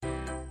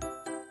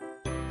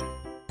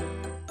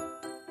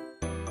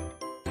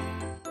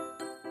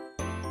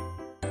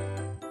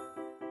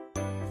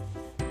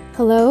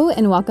Hello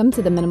and welcome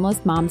to the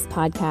Minimalist Moms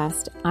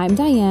Podcast. I'm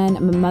Diane.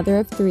 I'm a mother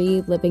of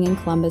 3 living in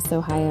Columbus,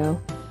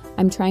 Ohio.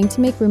 I'm trying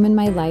to make room in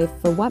my life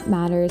for what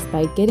matters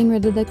by getting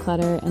rid of the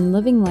clutter and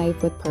living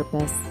life with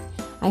purpose.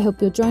 I hope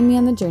you'll join me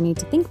on the journey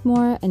to think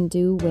more and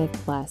do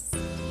with less.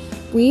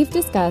 We've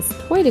discussed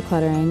toy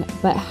decluttering,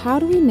 but how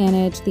do we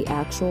manage the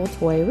actual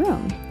toy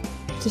room?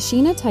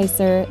 Tasheena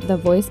Ticer, the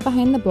voice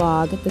behind the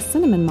blog, The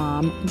Cinnamon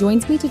Mom,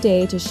 joins me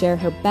today to share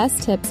her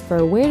best tips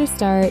for where to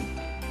start,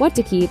 what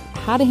to keep,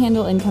 how to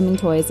handle incoming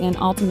toys, and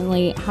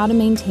ultimately how to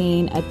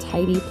maintain a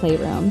tidy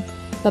playroom.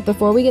 But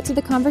before we get to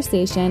the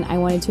conversation, I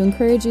wanted to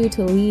encourage you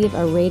to leave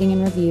a rating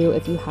and review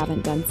if you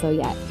haven't done so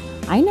yet.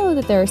 I know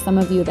that there are some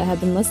of you that have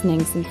been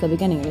listening since the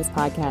beginning of this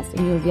podcast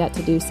and you have yet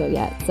to do so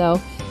yet. So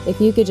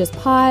if you could just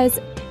pause,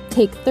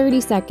 take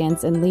 30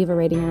 seconds and leave a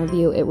rating and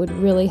review, it would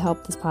really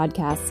help this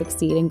podcast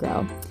succeed and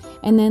grow.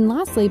 And then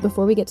lastly,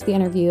 before we get to the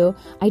interview,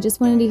 I just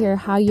wanted to hear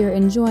how you're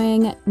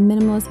enjoying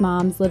Minimalist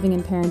Moms living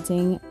and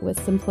parenting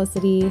with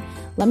simplicity.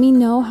 Let me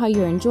know how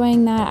you're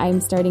enjoying that.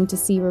 I'm starting to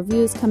see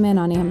reviews come in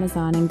on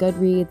Amazon and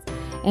Goodreads,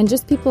 and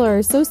just people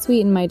are so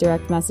sweet in my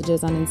direct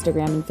messages on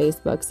Instagram and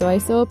Facebook. So I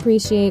so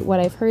appreciate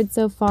what I've heard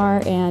so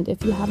far. And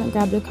if you haven't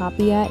grabbed a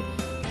copy yet,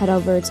 head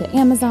over to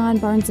Amazon,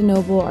 Barnes &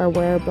 Noble, or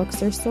where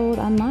books are sold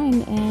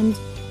online and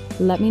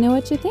let me know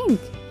what you think.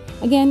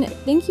 Again,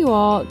 thank you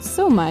all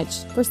so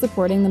much for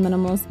supporting the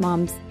Minimalist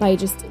Moms by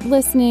just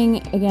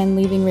listening, again,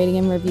 leaving rating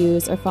and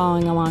reviews or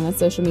following along on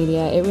social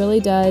media. It really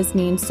does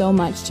mean so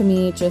much to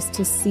me just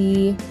to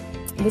see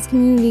this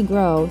community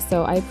grow.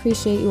 So I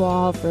appreciate you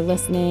all for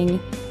listening.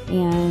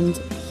 And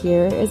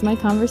here is my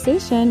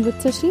conversation with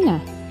Tasheena.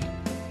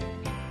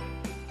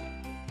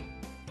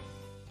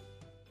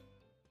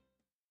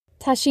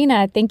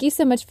 Tasheena, thank you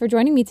so much for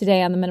joining me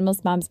today on the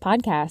Minimalist Moms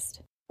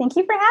Podcast. Thank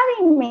you for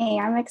having me.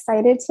 I'm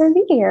excited to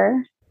be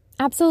here.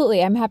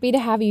 Absolutely. I'm happy to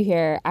have you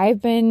here.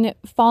 I've been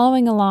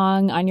following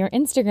along on your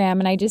Instagram,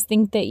 and I just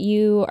think that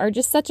you are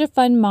just such a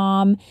fun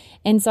mom.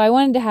 And so I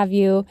wanted to have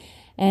you,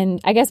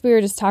 and I guess we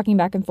were just talking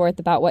back and forth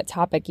about what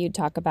topic you'd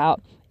talk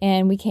about.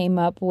 And we came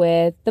up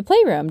with the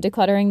playroom,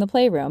 decluttering the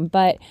playroom.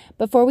 But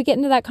before we get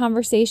into that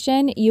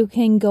conversation, you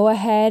can go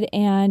ahead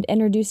and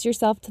introduce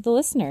yourself to the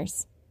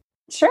listeners.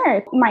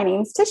 Sure. My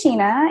name's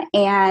Tasheena,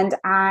 and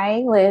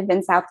I live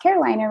in South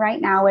Carolina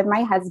right now with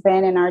my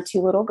husband and our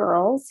 2 little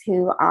girls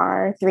who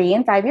are 3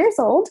 and 5 years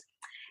old.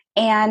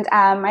 And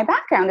my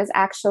background is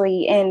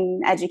actually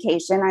in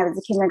education. I was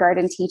a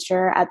kindergarten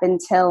teacher up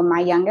until my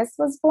youngest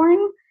was born.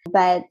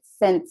 But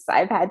since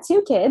I've had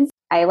 2 kids,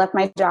 I left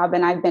my job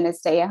and I've been a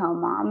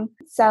stay-at-home mom.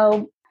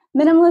 So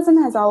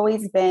minimalism has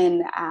always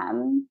been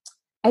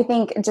I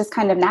think just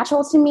kind of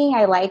natural to me.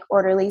 I like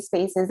orderly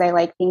spaces. I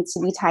like things to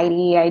be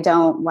tidy. I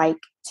don't like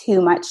too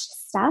much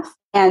stuff.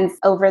 And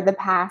over the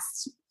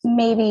past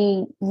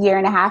maybe year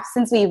and a half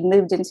since we've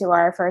moved into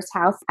our first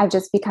house, I've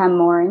just become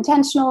more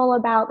intentional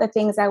about the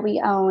things that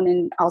we own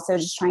and also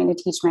just trying to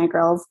teach my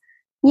girls,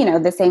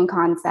 the same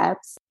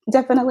concepts.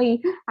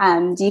 Definitely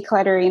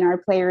decluttering our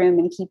playroom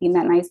and keeping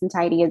that nice and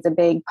tidy is a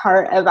big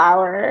part of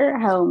our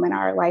home and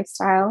our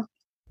lifestyle.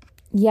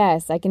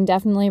 Yes, I can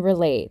definitely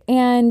relate.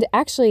 And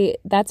actually,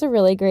 that's a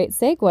really great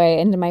segue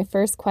into my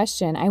first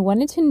question. I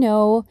wanted to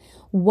know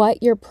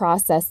what your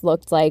process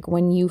looked like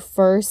when you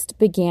first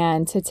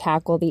began to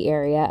tackle the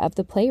area of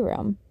the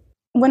playroom.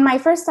 When my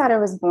first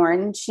daughter was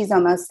born, she's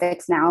almost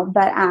 6 now,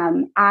 but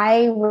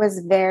I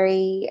was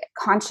very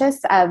conscious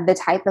of the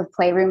type of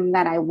playroom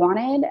that I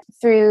wanted.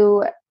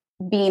 Through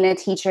being a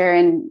teacher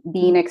and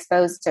being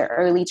exposed to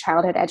early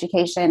childhood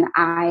education,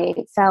 I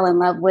fell in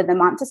love with the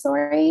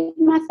Montessori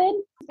method.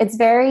 It's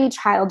very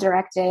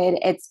child-directed.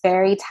 It's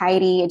very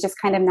tidy. It just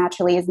kind of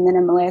naturally is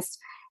minimalist.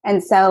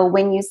 And so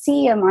when you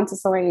see a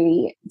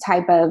Montessori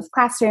type of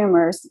classroom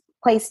or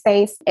play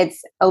space,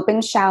 it's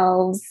open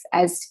shelves,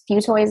 as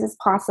few toys as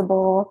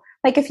possible,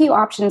 like a few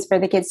options for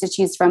the kids to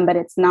choose from, but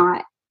it's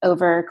not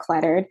over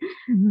cluttered.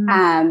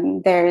 Mm-hmm.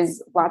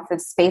 There's lots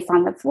of space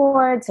on the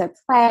floor to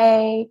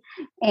play.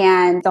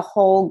 And the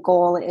whole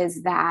goal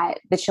is that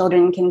the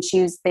children can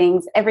choose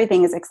things.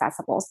 Everything is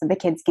accessible, so the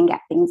kids can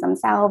get things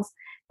themselves.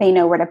 They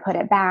know where to put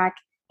it back,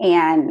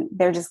 and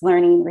they're just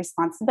learning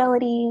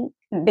responsibility.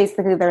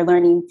 Basically, they're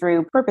learning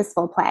through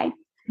purposeful play.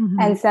 Mm-hmm.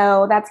 And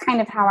so that's kind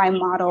of how I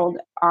modeled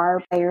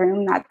our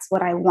playroom. That's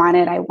what I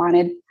wanted. I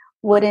wanted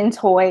wooden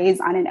toys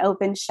on an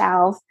open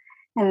shelf.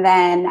 And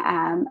then,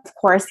 of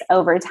course,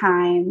 over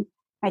time,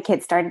 my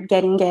kids started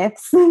getting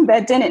gifts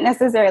that didn't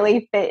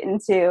necessarily fit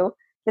into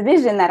the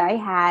vision that I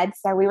had.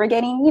 So we were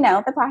getting,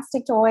 the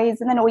plastic toys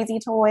and the noisy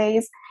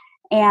toys.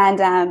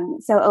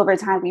 And so over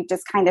time, we've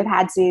just kind of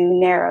had to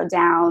narrow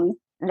down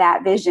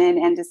that vision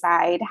and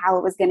decide how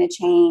it was going to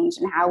change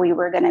and how we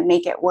were going to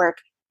make it work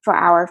for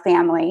our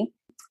family.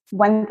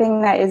 One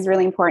thing that is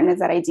really important is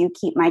that I do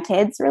keep my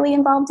kids really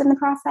involved in the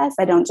process.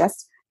 I don't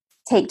just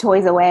take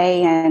toys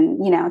away and,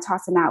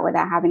 toss them out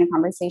without having a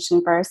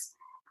conversation first.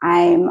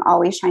 I'm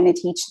always trying to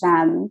teach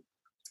them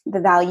the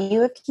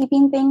value of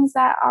keeping things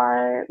that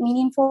are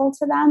meaningful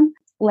to them,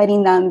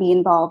 letting them be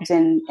involved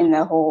in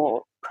the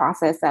whole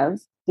process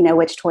of,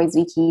 which toys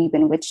we keep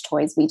and which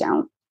toys we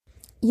don't.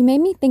 You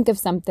made me think of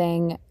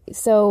something.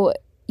 So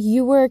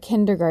you were a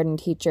kindergarten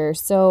teacher.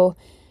 So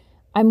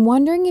I'm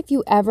wondering if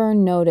you ever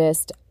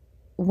noticed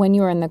when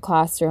you were in the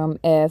classroom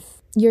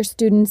if your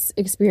students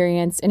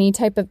experienced any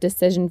type of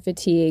decision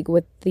fatigue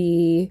with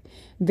the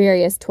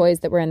various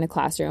toys that were in the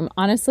classroom.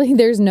 Honestly,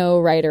 there's no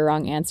right or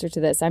wrong answer to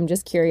this. I'm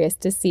just curious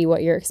to see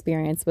what your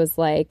experience was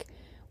like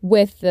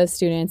with the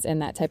students in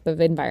that type of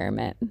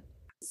environment.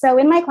 So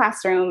in my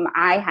classroom,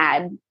 I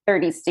had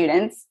 30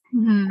 students.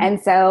 Mm-hmm. And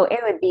so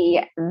it would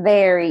be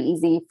very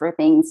easy for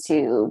things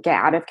to get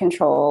out of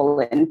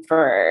control and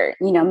for,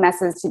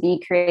 messes to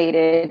be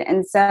created.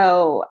 And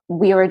so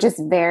we were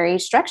just very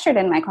structured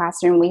in my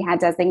classroom. We had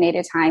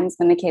designated times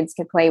when the kids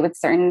could play with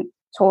certain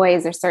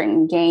toys or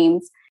certain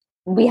games.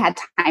 We had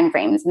time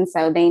frames. And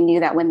so they knew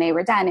that when they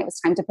were done, it was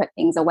time to put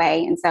things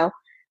away. And so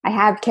I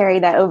have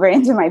carried that over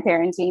into my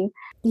parenting.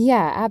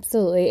 Yeah,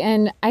 absolutely.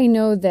 And I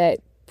know that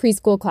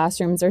preschool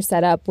classrooms are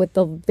set up with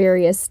the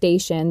various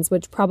stations,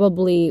 which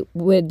probably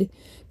would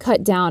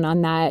cut down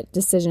on that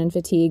decision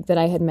fatigue that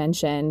I had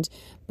mentioned.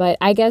 But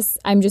I guess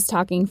I'm just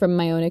talking from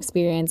my own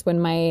experience. When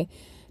my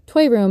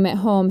toy room at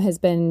home has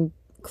been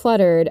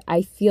cluttered,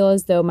 I feel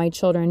as though my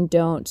children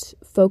don't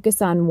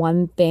focus on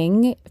one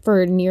thing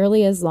for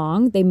nearly as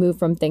long. They move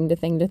from thing to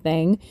thing to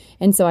thing.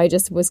 And so I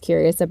just was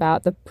curious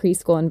about the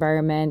preschool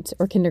environment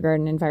or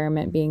kindergarten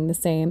environment being the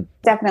same.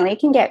 Definitely. It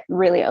can get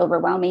really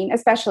overwhelming,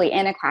 especially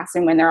in a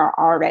classroom when there are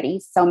already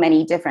so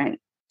many different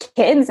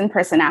kids and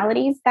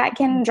personalities that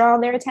can draw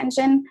their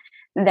attention.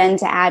 Then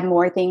to add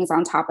more things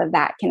on top of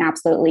that can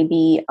absolutely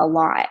be a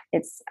lot.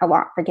 It's a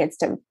lot for kids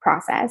to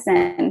process.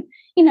 And,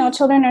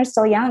 children are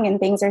still young and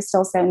things are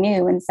still so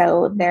new. And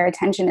so their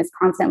attention is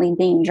constantly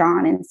being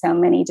drawn in so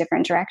many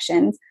different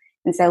directions.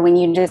 And so when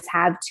you just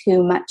have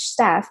too much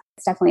stuff,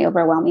 it's definitely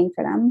overwhelming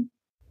for them.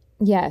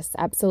 Yes,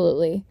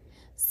 absolutely.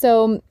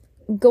 So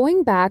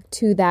going back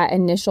to that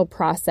initial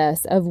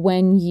process of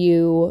when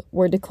you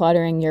were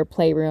decluttering your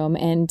playroom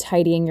and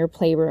tidying your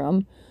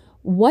playroom,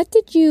 what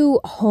did you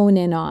hone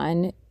in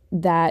on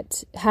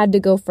that had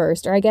to go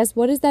first? Or I guess,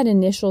 what is that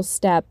initial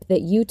step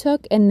that you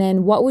took? And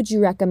then what would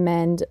you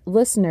recommend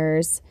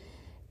listeners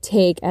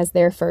take as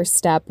their first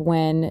step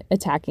when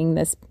attacking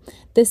this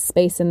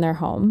space in their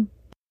home?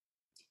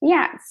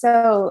 Yeah.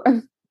 So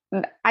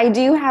I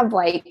do have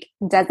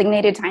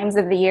designated times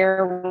of the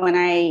year when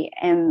I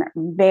am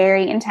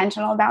very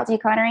intentional about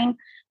decluttering,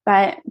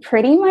 but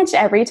pretty much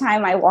every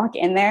time I walk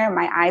in there,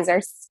 my eyes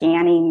are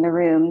scanning the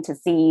room to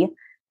see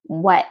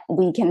what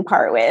we can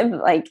part with.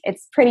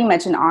 It's pretty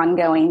much an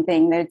ongoing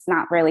thing. It's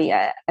not really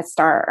a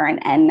start or an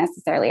end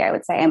necessarily. I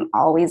would say I'm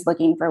always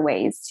looking for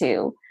ways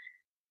to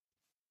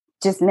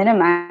just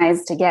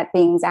minimize to get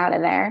things out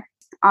of there.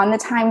 On the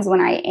times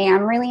when I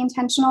am really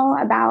intentional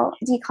about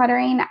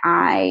decluttering,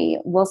 I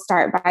will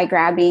start by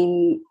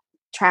grabbing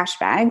trash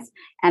bags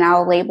and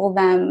I'll label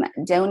them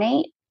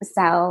donate,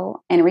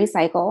 sell, and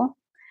recycle.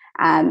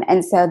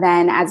 And so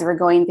then as we're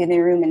going through the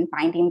room and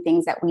finding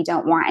things that we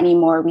don't want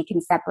anymore, we can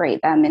separate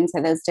them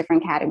into those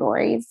different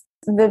categories.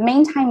 The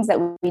main times that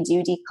we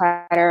do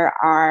declutter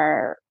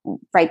are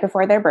right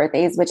before their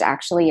birthdays, which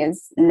actually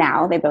is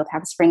now. They both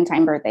have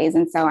springtime birthdays.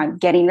 And so I'm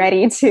getting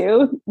ready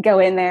to go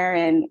in there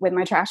and with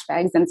my trash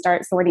bags and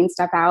start sorting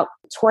stuff out.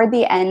 Toward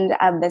the end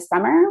of the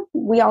summer,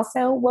 we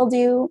also will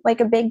do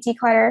a big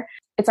declutter.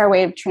 It's our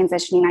way of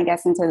transitioning, I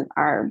guess, into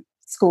our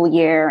school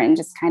year and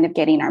just kind of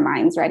getting our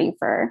minds ready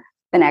for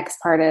the next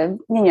part of,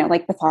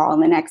 the fall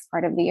and the next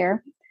part of the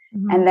year.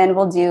 Mm-hmm. And then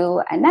we'll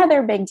do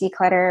another big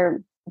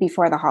declutter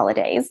before the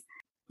holidays.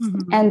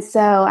 Mm-hmm. And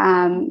so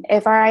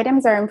if our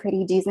items are in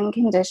pretty decent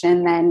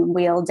condition, then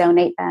we'll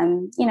donate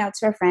them,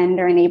 to a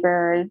friend or a neighbor,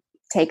 or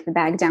take the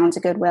bag down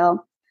to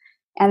Goodwill.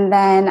 And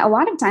then a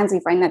lot of times we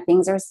find that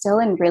things are still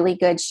in really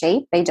good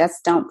shape. They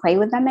just don't play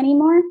with them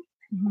anymore.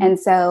 Mm-hmm. And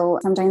so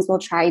sometimes we'll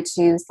try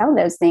to sell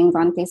those things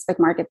on Facebook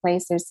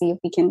Marketplace or see if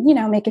we can,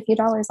 make a few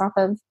dollars off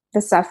of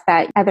the stuff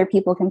that other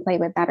people can play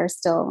with that are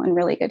still in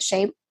really good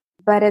shape.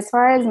 But as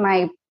far as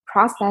my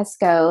process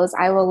goes,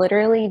 I will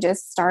literally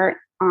just start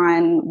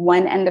on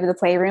one end of the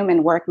playroom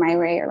and work my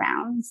way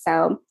around.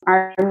 So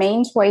our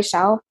main toy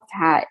shelf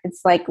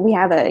it's we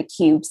have a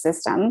cube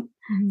system.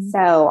 Mm-hmm.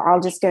 So I'll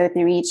just go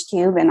through each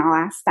cube and I'll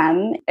ask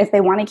them if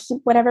they want to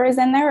keep whatever is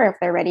in there or if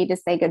they're ready to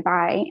say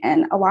goodbye.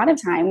 And a lot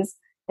of times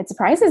it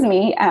surprises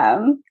me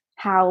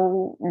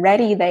how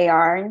ready they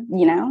are,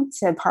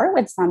 to part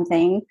with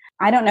something.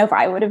 I don't know if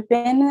I would have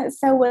been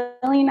so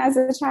willing as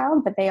a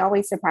child, but they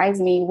always surprise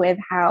me with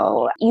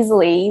how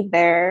easily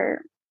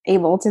they're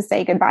able to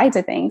say goodbye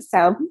to things.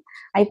 So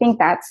I think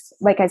that's,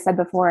 like I said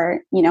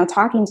before,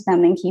 talking to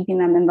them and keeping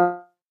them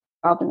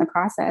involved in the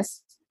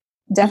process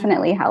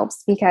definitely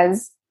helps,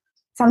 because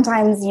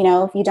sometimes,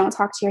 if you don't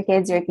talk to your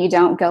kids or if you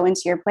don't go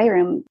into your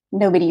playroom,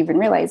 nobody even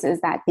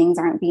realizes that things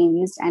aren't being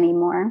used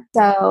anymore.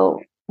 So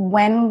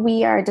when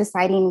we are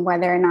deciding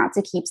whether or not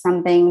to keep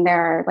something,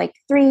 there are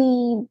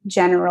 3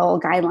 general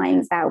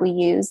guidelines that we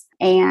use.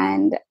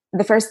 And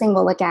the first thing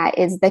we'll look at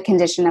is the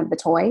condition of the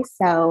toy.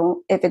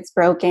 So if it's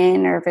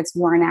broken or if it's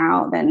worn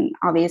out, then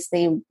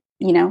obviously,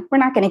 we're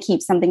not going to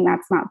keep something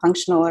that's not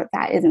functional or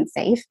that isn't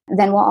safe.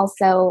 Then we'll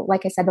also,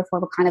 like I said before,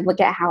 we'll kind of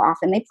look at how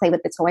often they play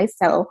with the toy.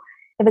 So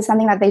if it's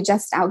something that they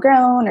just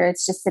outgrown or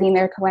it's just sitting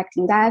there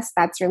collecting dust,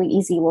 that's really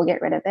easy. We'll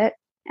get rid of it.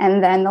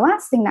 And then the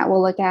last thing that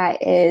we'll look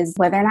at is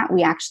whether or not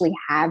we actually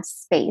have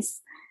space.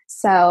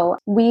 So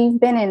we've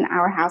been in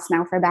our house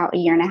now for about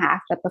 1.5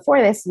 years, but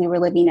before this, we were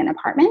living in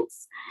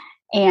apartments.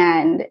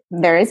 And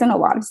there isn't a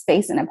lot of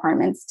space in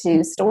apartments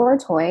to store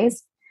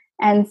toys.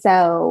 And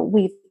so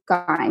we've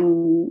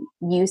gotten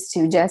used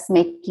to just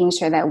making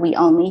sure that we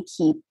only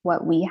keep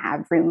what we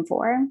have room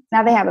for.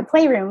 Now they have a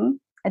playroom,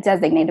 a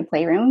designated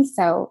playroom.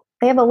 So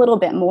they have a little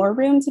bit more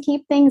room to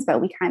keep things,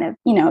 but we kind of,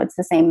 it's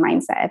the same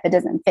mindset. If it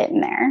doesn't fit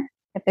in there,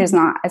 if there's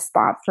not a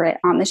spot for it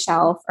on the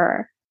shelf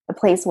or a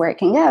place where it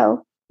can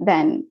go,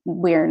 then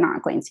we're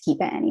not going to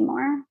keep it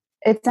anymore.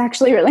 It's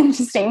actually really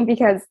interesting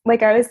because,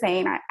 like I was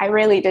saying, I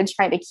really did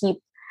try to keep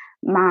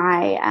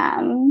my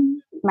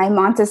my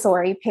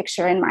Montessori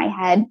picture in my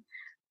head,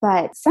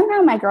 but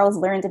somehow my girls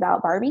learned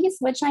about Barbies,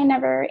 which I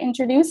never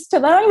introduced to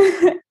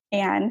them.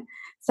 And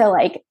so,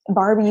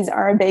 Barbies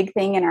are a big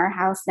thing in our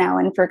house now.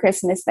 And for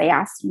Christmas, they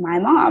asked my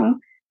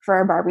mom for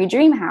a Barbie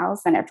dream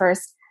house. And at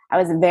first, I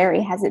was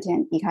very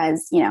hesitant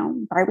because,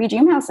 Barbie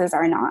dream houses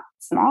are not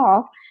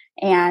small.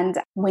 And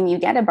when you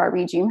get a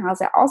Barbie dream house,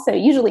 it also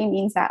usually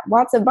means that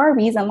lots of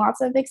Barbies and lots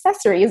of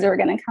accessories are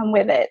going to come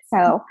with it.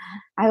 So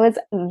I was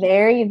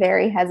very,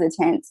 very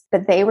hesitant,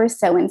 but they were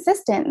so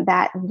insistent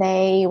that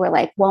they were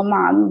like, well,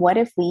 Mom, what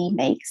if we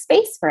make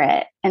space for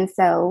it? And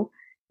so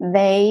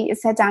they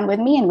sat down with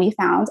me and we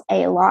found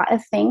a lot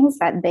of things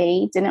that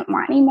they didn't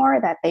want anymore,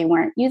 that they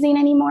weren't using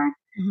anymore.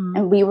 Mm-hmm.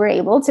 And we were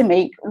able to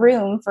make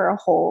room for a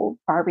whole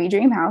Barbie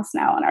dream house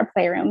now in our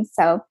playroom.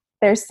 So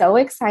they're so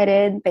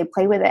excited. They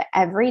play with it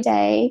every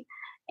day,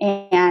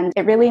 and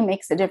it really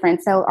makes a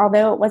difference. So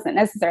although it wasn't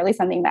necessarily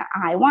something that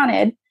I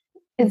wanted,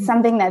 it's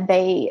something that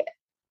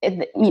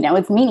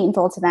it's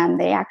meaningful to them.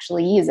 They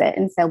actually use it.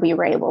 And so we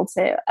were able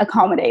to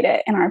accommodate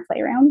it in our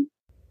playroom.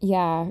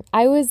 Yeah,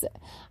 I was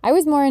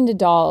more into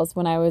dolls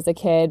when I was a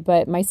kid,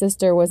 but my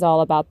sister was all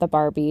about the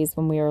Barbies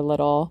when we were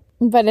little.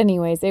 But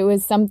anyways, it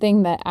was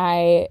something that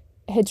I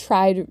had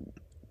tried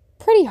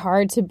pretty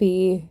hard to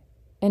be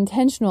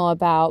intentional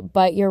about,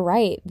 but you're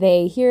right.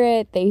 They hear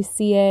it, they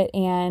see it.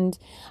 And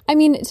I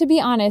mean, to be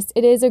honest,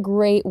 it is a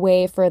great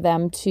way for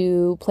them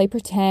to play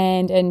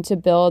pretend and to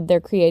build their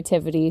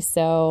creativity.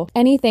 So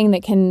anything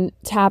that can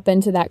tap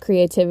into that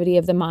creativity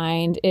of the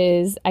mind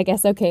is, I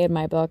guess, okay in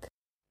my book.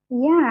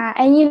 Yeah.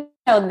 And,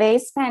 they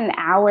spend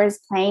hours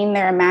playing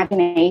their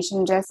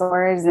imagination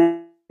dresses,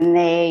 and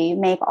they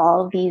make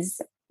all of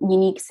these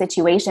unique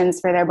situations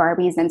for their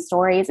Barbies and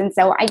stories. And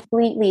so I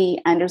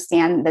completely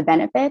understand the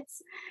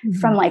benefits. Mm-hmm.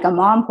 From a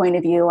mom point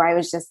of view, I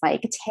was just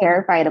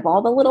terrified of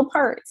all the little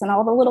parts and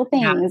all the little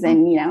things. Yeah.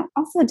 And,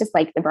 also just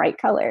the bright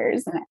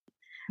colors.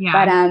 Yeah.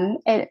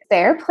 But it's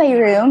their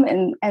playroom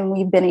and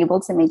we've been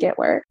able to make it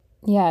work.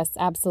 Yes,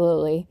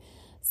 absolutely.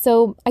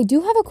 So I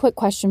do have a quick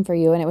question for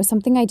you, and it was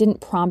something I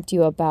didn't prompt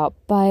you about,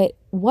 but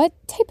what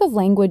type of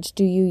language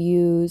do you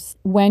use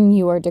when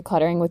you are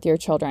decluttering with your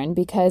children?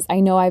 Because I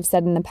know I've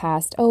said in the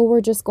past,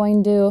 we're just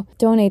going to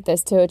donate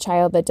this to a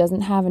child that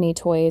doesn't have any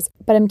toys,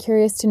 but I'm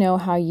curious to know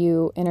how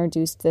you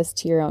introduced this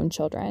to your own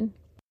children.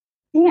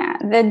 Yeah,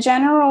 the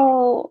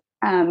general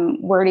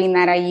wording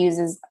that I use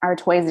is our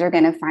toys are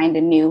going to find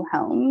a new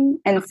home.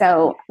 And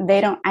so I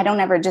don't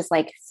ever just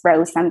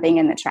throw something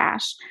in the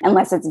trash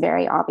unless it's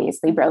very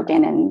obviously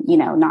broken and,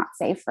 not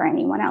safe for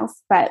anyone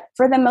else. But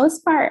for the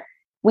most part,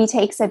 we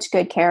take such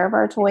good care of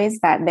our toys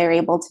that they're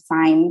able to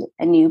find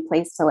a new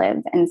place to live.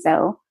 And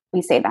so I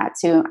say that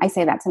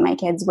to my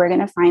kids, we're going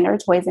to find our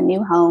toys a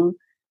new home.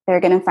 They're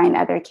going to find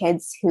other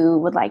kids who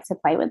would like to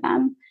play with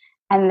them.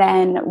 And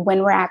then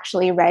when we're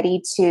actually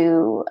ready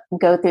to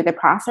go through the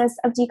process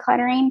of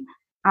decluttering,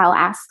 I'll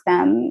ask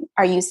them,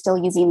 are you still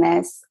using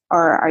this?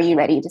 Or are you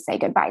ready to say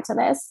goodbye to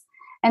this?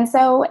 And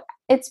so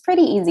it's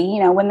pretty easy.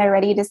 When they're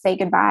ready to say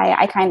goodbye,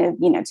 I kind of,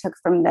 took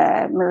from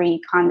the Marie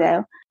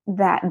Kondo,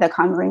 the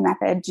KonMari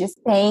method, just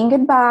saying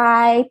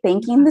goodbye,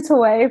 thanking the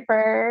toy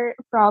for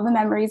all the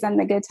memories and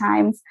the good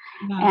times,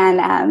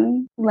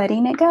 and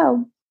letting it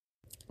go.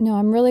 No,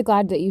 I'm really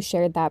glad that you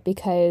shared that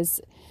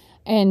because...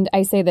 And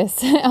I say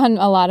this on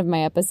a lot of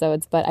my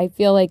episodes, but I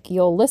feel like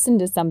you'll listen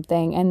to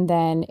something and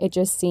then it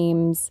just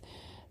seems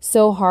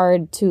so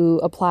hard to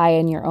apply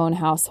in your own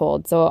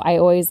household. So I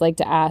always like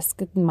to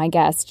ask my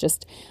guests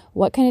just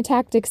what kind of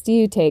tactics do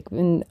you take?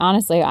 And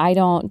honestly, I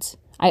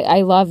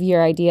love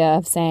your idea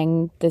of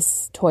saying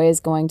this toy is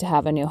going to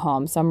have a new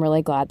home. So I'm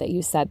really glad that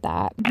you said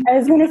that. I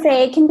was going to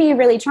say it can be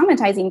really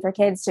traumatizing for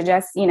kids to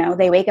just,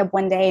 they wake up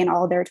one day and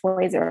all their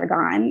toys are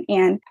gone.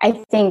 And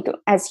I think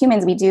as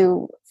humans, we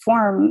do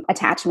form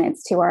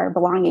attachments to our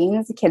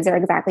belongings. Kids are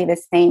exactly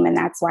the same. And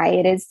that's why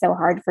it is so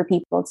hard for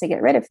people to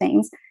get rid of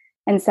things.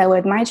 And so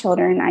with my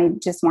children, I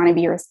just want to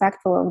be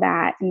respectful of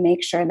that and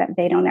make sure that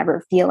they don't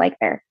ever feel like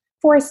they're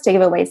forced to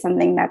give away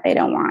something that they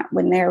don't want.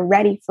 When they're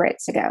ready for it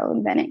to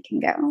go, then it can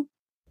go.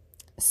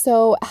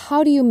 So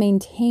how do you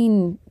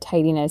maintain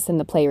tidiness in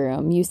the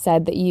playroom? You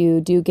said that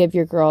you do give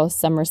your girls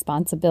some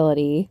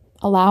responsibility,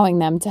 allowing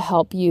them to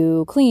help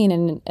you clean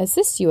and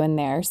assist you in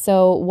there.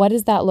 So what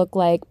does that look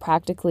like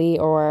practically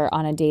or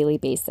on a daily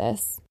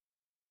basis?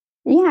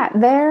 Yeah,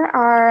 there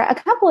are a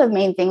couple of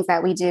main things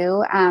that we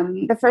do.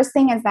 The first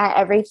thing is that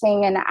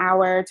everything in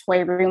our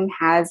toy room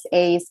has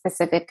a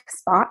specific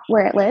spot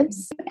where it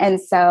lives.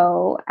 And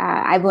so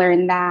I've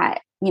learned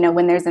that,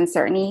 when there's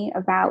uncertainty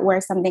about where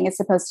something is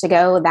supposed to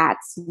go,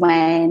 that's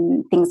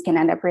when things can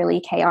end up really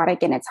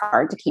chaotic and it's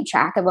hard to keep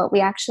track of what we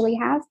actually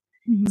have.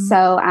 Mm-hmm.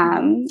 So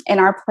in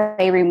our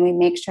playroom, we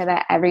make sure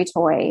that every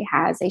toy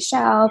has a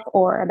shelf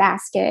or a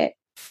basket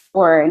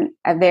or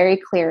a very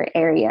clear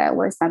area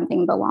where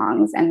something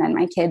belongs. And then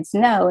my kids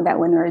know that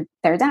when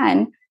they're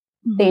done,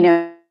 mm-hmm. they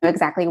know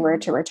exactly where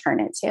to return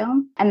it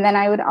to. And then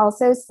I would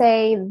also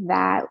say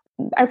that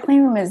our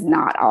playroom is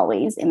not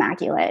always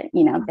immaculate.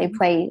 They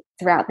play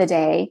throughout the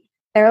day.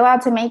 They're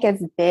allowed to make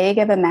as big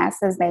of a mess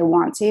as they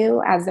want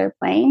to as they're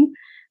playing.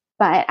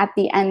 But at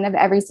the end of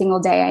every single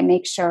day, I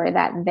make sure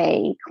that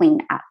they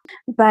clean up.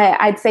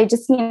 But I'd say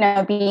just,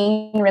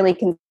 being really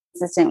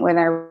consistent with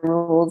our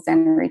rules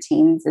and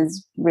routines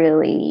is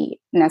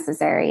really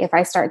necessary. If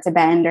I start to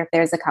bend or if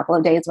there's a couple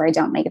of days where I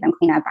don't make them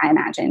clean up, I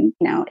imagine,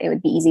 it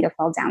would be easy to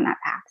fall down that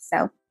path.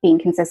 So being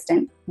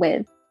consistent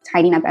with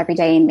tidying up every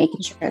day and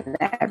making sure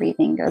that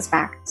everything goes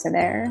back to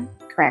their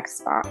correct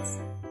spots.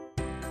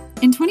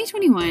 In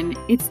 2021,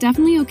 it's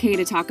definitely okay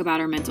to talk about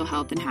our mental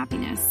health and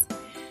happiness.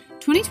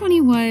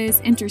 2020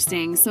 was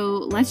interesting, so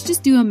let's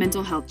just do a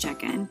mental health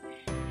check-in.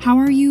 How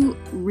are you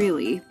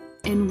really?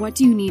 And what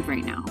do you need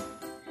right now?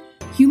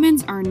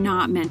 Humans are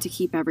not meant to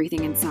keep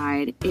everything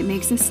inside. It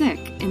makes us sick,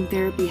 and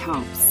therapy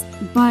helps.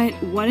 But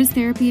what is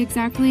therapy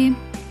exactly?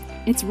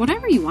 It's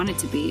whatever you want it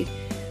to be.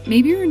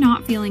 Maybe you're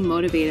not feeling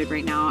motivated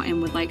right now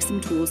and would like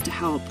some tools to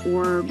help,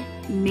 or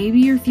maybe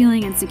you're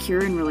feeling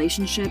insecure in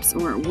relationships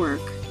or at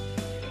work.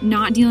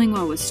 Not dealing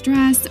well with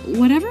stress,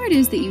 whatever it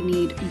is that you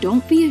need,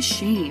 don't be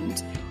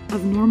ashamed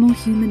of normal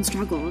human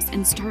struggles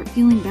and start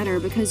feeling better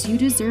because you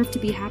deserve to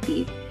be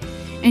happy.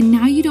 And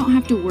now you don't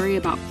have to worry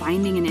about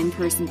finding an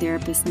in-person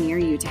therapist near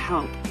you to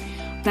help.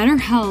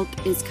 BetterHelp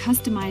is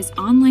customized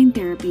online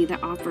therapy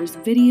that offers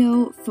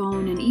video,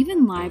 phone, and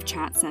even live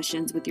chat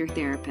sessions with your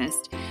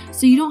therapist,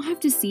 so you don't have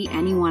to see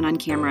anyone on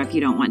camera if you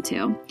don't want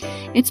to.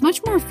 It's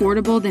much more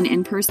affordable than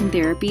in-person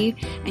therapy,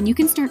 and you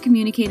can start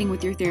communicating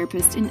with your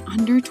therapist in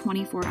under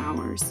 24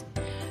 hours.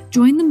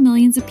 Join the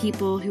millions of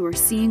people who are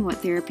seeing what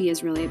therapy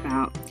is really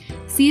about.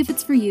 See if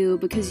it's for you,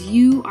 because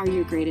you are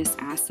your greatest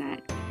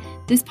asset.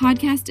 This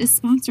podcast is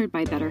sponsored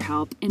by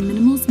BetterHelp, and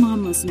Minimalist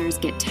Mom listeners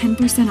get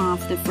 10%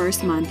 off the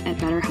first month at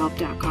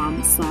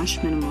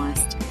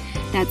BetterHelp.com/minimalist.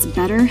 That's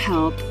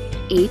BetterHelp,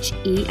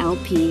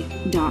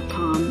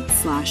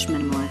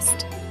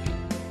 HELP.com/minimalist.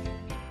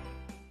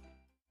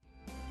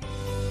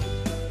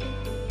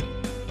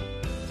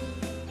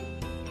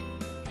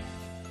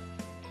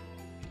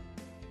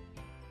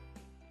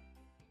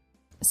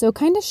 So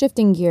kind of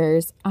shifting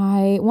gears,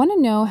 I want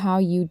to know how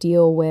you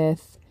deal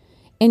with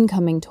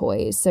incoming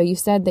toys. So you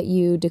said that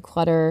you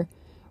declutter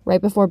right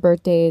before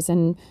birthdays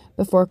and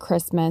before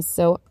Christmas.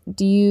 So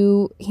do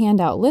you hand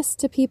out lists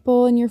to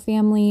people in your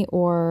family,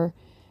 or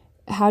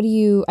how do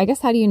you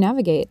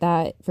navigate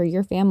that for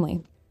your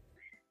family?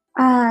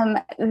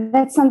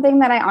 That's something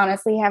that I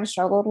honestly have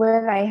struggled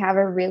with. I have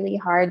a really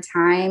hard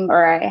time,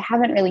 or I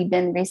haven't really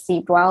been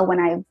received well when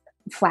I've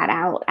flat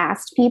out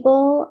asked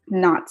people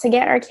not to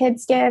get our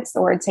kids gifts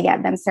or to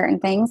get them certain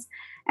things.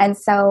 And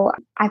so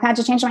I've had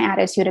to change my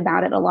attitude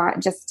about it a lot,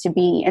 just to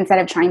be, instead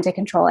of trying to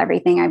control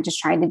everything, I've just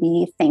tried to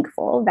be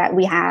thankful that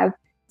we have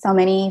so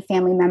many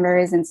family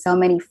members and so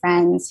many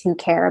friends who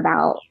care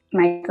about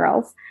my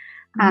girls.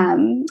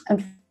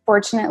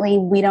 Unfortunately,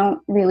 we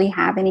don't really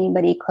have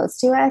anybody close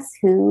to us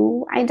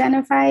who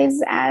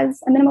identifies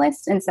as a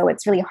minimalist. And so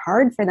it's really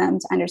hard for them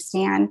to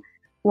understand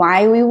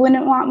why we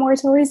wouldn't want more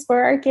toys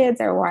for our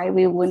kids, or why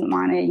we wouldn't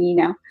want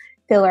to,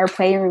 fill our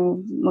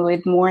playroom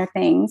with more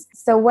things.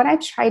 So what I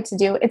tried to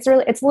do, it's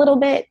a little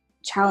bit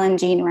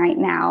challenging right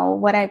now.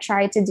 What I've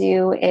tried to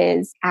do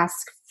is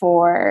ask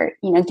for,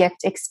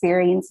 gift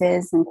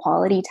experiences and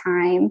quality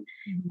time.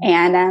 Mm-hmm.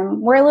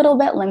 And we're a little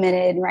bit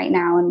limited right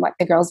now in what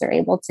the girls are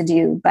able to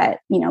do. But,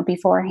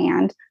 before,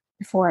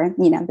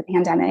 the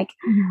pandemic,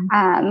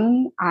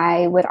 mm-hmm.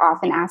 I would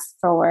often ask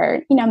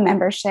for,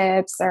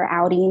 memberships or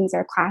outings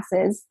or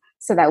classes,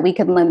 so that we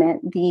could limit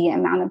the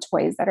amount of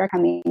toys that are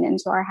coming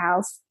into our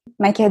house.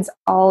 My kids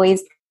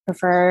always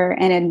prefer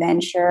an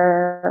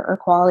adventure or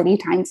quality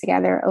time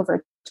together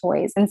over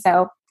toys. And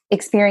so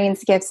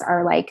experience gifts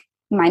are like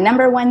my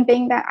number one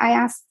thing that I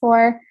ask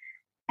for.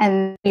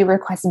 And we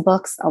request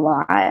books a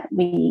lot.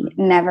 We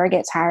never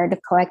get tired of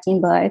collecting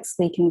books.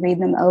 We can read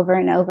them over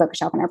and over.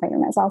 Bookshelf in our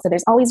playroom as well. So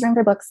there's always room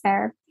for books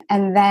there.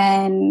 And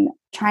then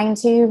trying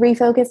to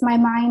refocus my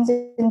mind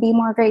and be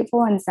more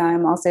grateful. And so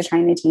I'm also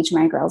trying to teach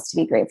my girls to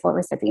be grateful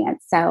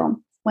recipients. So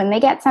when they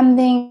get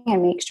something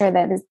and make sure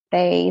that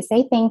they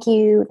say thank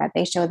you, that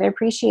they show their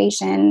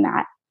appreciation,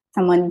 that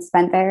someone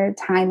spent their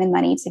time and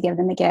money to give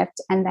them a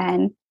gift. And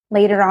then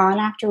later on,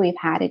 after we've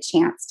had a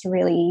chance to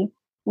really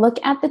look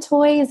at the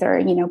toys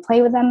or,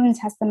 play with them and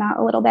test them out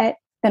a little bit,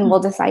 then we'll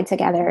decide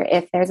together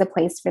if there's a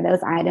place for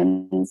those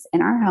items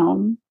in our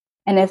home.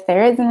 And if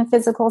there isn't a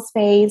physical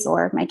space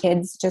or if my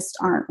kids just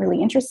aren't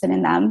really interested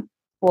in them,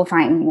 we'll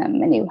find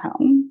them a new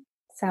home.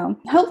 So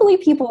hopefully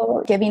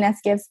people giving us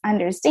gifts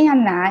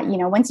understand that,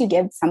 once you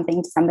give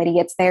something to somebody,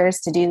 it's theirs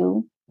to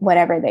do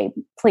whatever they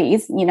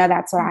please.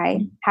 That's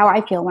how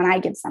I feel when I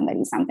give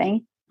somebody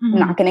something. I'm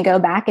not going to go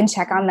back and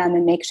check on them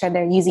and make sure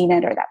they're using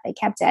it or that they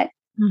kept it.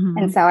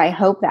 And so I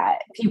hope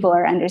that people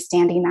are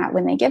understanding that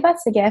when they give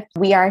us a gift,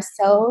 we are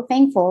so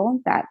thankful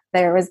that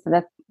there was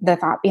the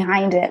thought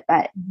behind it,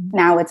 but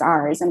now it's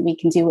ours and we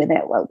can do with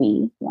it what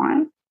we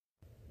want.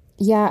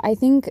 Yeah, I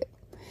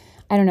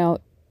don't know,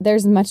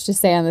 there's much to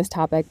say on this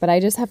topic, but I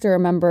just have to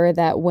remember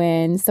that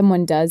when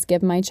someone does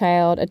give my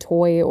child a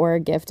toy or a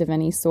gift of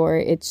any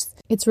sort,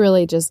 it's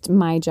really just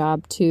my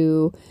job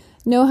to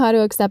know how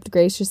to accept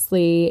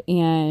graciously.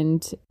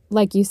 And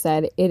like you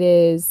said,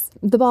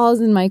 the ball is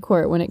in my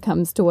court when it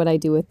comes to what I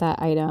do with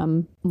that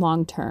item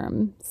long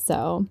term.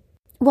 So,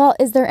 well,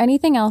 is there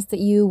anything else that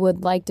you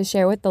would like to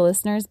share with the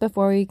listeners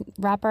before we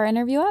wrap our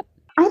interview up?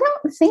 I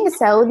don't think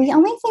so. The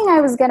only thing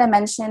I was going to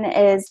mention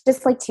is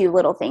just like two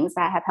little things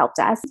that have helped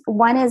us.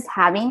 One is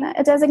having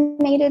a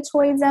designated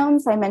toy zone.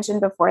 So I mentioned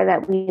before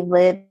that we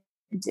lived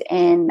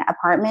in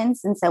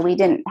apartments, and so we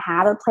didn't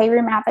have a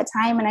playroom at the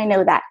time. And I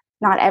know that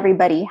not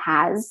everybody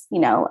has,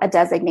 a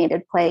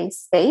designated play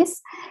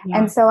space. Yeah.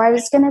 And so I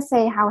was going to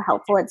say how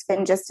helpful it's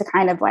been just to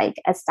kind of like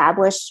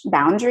establish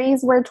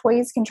boundaries where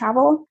toys can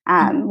travel.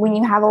 When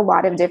you have a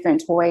lot of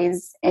different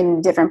toys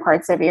in different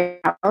parts of your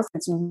house,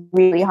 it's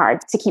really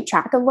hard to keep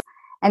track of.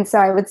 And so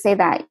I would say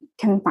that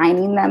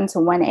confining them to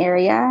one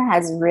area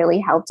has really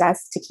helped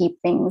us to keep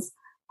things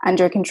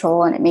under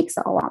control, and it makes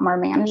it a lot more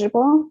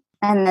manageable.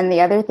 And then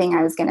the other thing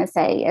I was going to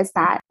say is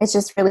that it's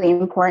just really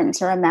important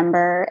to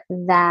remember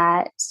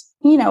that,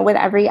 with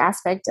every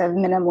aspect of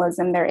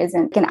minimalism, there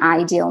isn't an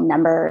ideal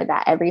number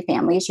that every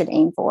family should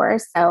aim for.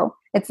 So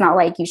it's not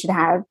like you should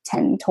have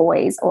 10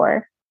 toys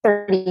or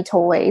 30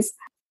 toys.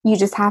 You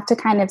just have to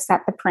kind of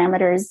set the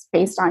parameters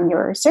based on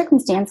your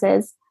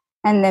circumstances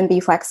and then be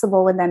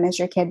flexible with them as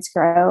your kids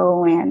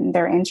grow and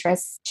their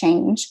interests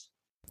change.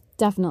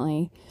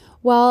 Definitely.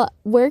 Well,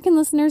 where can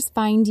listeners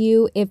find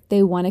you if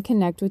they want to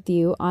connect with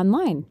you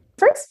online?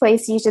 First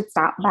place you should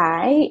stop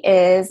by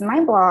is my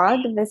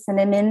blog,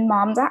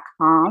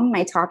 thecinamonmom.com.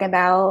 I talk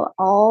about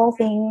all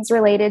things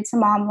related to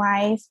mom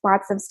life,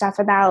 lots of stuff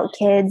about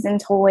kids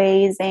and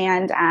toys,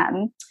 and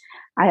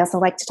I also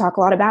like to talk a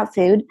lot about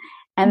food.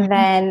 And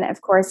then,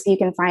 of course, you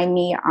can find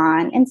me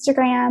on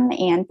Instagram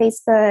and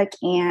Facebook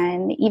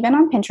and even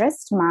on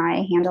Pinterest.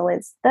 My handle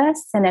is The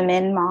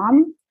Cinnamon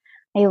Mom.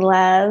 I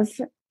love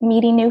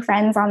meeting new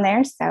friends on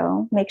there,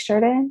 so make sure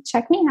to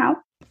check me out.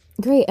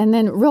 Great. And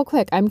then real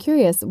quick, I'm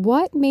curious,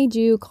 what made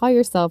you call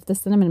yourself the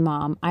Cinnamon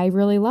Mom? I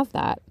really love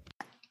that.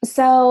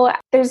 So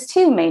there's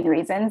two main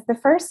reasons. The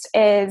first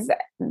is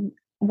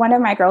one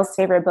of my girls'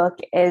 favorite book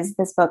is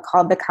this book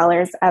called The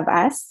Colors of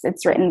Us.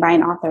 It's written by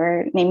an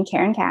author named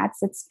Karen Katz.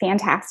 It's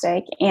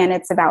fantastic. And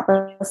it's about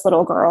this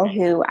little girl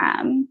who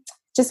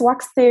just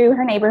walks through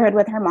her neighborhood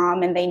with her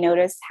mom, and they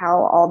notice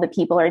how all the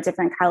people are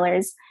different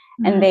colors.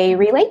 And they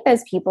relate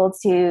those people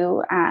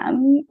to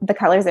the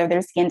colors of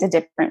their skin to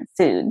different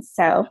foods.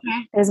 So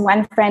there's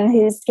one friend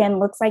whose skin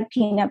looks like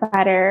peanut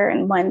butter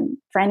and one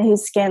friend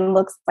whose skin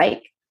looks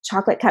like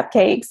chocolate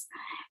cupcakes.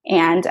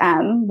 And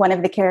one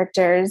of the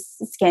characters'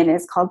 skin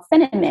is called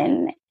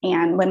cinnamon.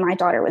 And when my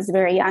daughter was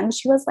very young,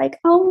 she was like,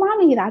 "Oh,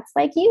 mommy, that's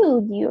like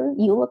you.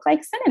 You look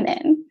like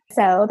cinnamon."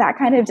 So that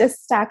kind of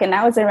just stuck. And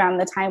that was around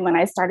the time when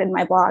I started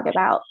my blog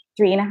about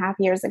 3.5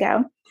 years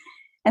ago.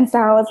 And so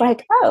I was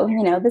like, oh,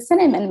 the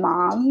Cinnamon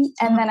Mom.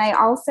 And then I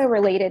also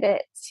related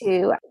it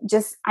to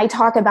I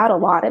talk about a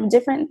lot of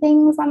different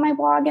things on my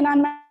blog and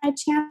on my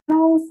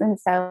channels. And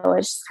so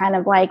it's just kind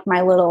of like my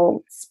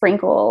little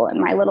sprinkle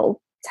and my little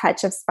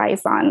touch of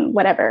spice on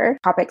whatever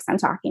topics I'm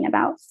talking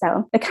about.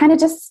 So it kind of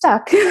just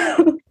stuck.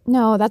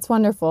 No, that's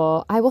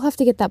wonderful. I will have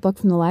to get that book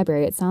from the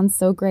library. It sounds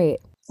so great.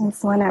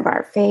 It's one of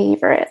our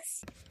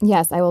favorites.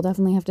 Yes, I will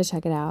definitely have to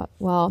check it out.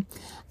 Well,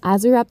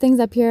 as we wrap things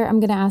up here, I'm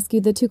going to ask you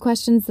the two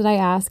questions that I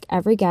ask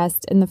every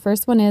guest. And the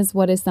first one is,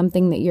 what is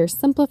something that you're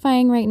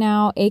simplifying right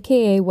now?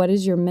 AKA, what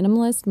is your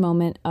minimalist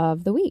moment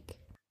of the week?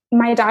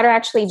 My daughter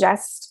actually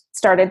just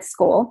started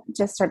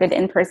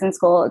in-person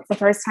school. It's the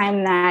first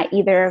time that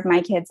either of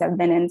my kids have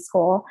been in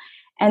school.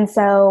 And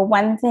so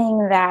one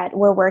thing that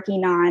we're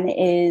working on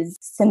is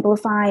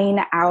simplifying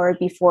our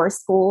before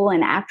school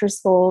and after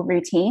school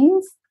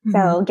routines.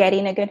 So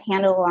getting a good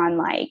handle on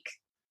like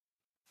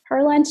her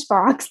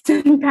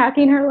lunchbox and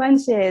packing her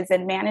lunches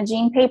and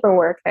managing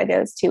paperwork that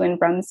goes to and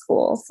from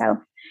school. So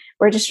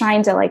we're just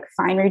trying to like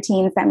find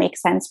routines that make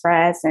sense for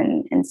us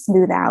and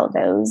smooth out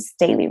those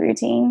daily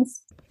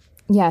routines.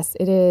 Yes,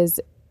 it is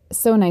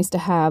so nice to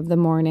have the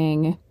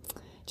morning,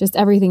 just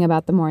everything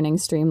about the morning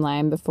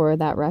streamlined before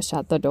that rush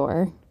out the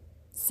door.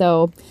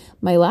 So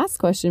my last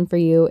question for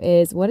you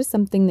is, what is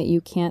something that you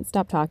can't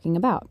stop talking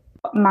about?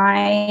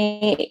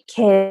 My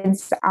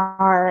kids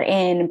are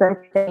in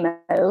birthday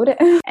mode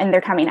and they're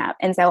coming up.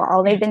 And so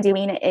all they've been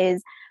doing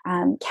is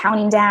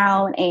counting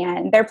down,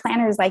 and they're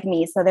planners like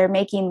me. So they're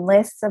making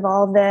lists of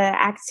all the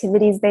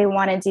activities they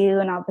want to do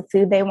and all the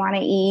food they want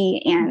to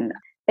eat. And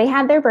they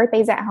had their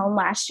birthdays at home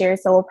last year.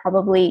 So we'll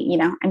probably,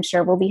 I'm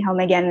sure we'll be home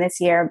again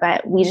this year,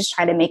 but we just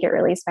try to make it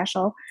really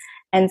special.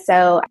 And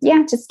so,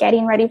 just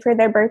getting ready for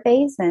their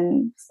birthdays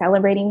and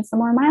celebrating some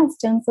more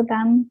milestones with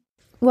them.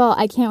 Well,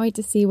 I can't wait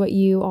to see what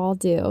you all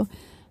do.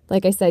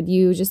 Like I said,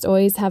 you just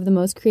always have the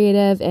most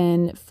creative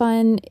and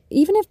fun,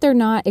 even if they're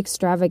not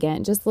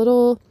extravagant, just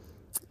little,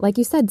 like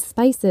you said,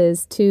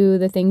 spices to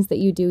the things that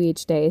you do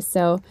each day.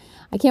 So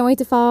I can't wait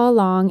to follow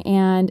along.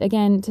 And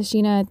again,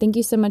 Tasheena, thank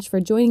you so much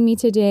for joining me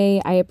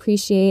today. I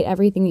appreciate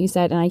everything that you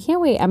said, and I can't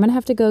wait. I'm going to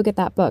have to go get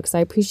that book. So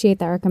I appreciate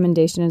that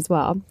recommendation as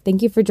well.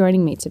 Thank you for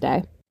joining me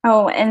today.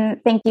 Oh,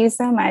 and thank you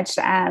so much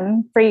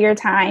for your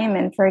time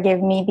and for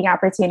giving me the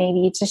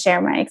opportunity to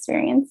share my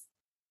experience.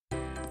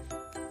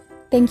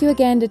 Thank you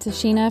again to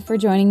Tasheena for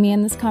joining me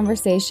in this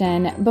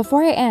conversation.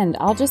 Before I end,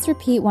 I'll just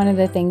repeat one of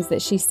the things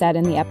that she said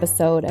in the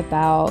episode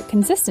about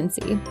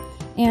consistency.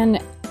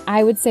 And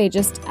I would say,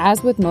 just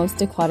as with most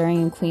decluttering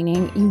and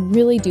cleaning, you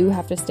really do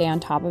have to stay on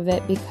top of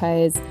it,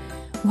 because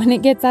when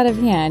it gets out of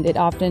hand, it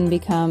often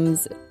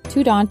becomes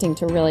too daunting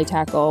to really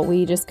tackle.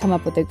 We just come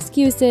up with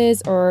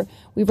excuses, or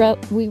we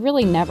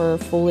really never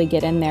fully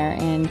get in there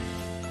and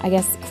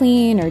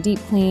clean or deep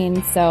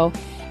clean. So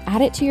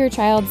add it to your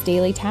child's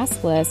daily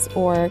task list,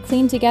 or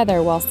clean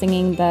together while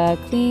singing the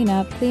clean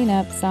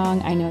up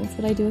song. I know that's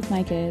what I do with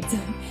my kids.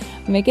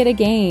 Make it a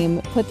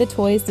game. Put the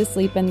toys to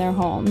sleep in their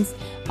homes.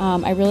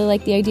 I really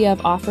like the idea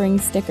of offering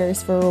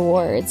stickers for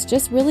rewards.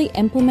 Just really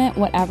implement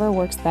whatever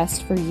works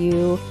best for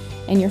you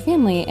and your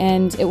family,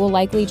 and it will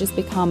likely just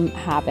become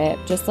habit,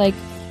 just like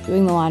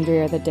doing the laundry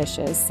or the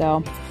dishes.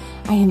 So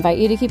I invite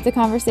you to keep the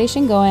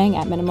conversation going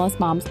at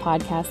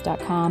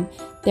minimalistmomspodcast.com.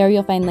 There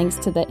you'll find links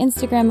to the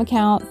Instagram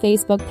account,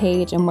 Facebook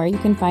page, and where you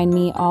can find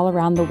me all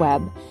around the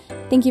web.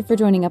 Thank you for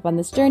joining up on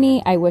this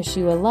journey. I wish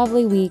you a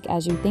lovely week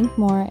as you think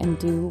more and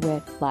do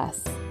with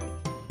less.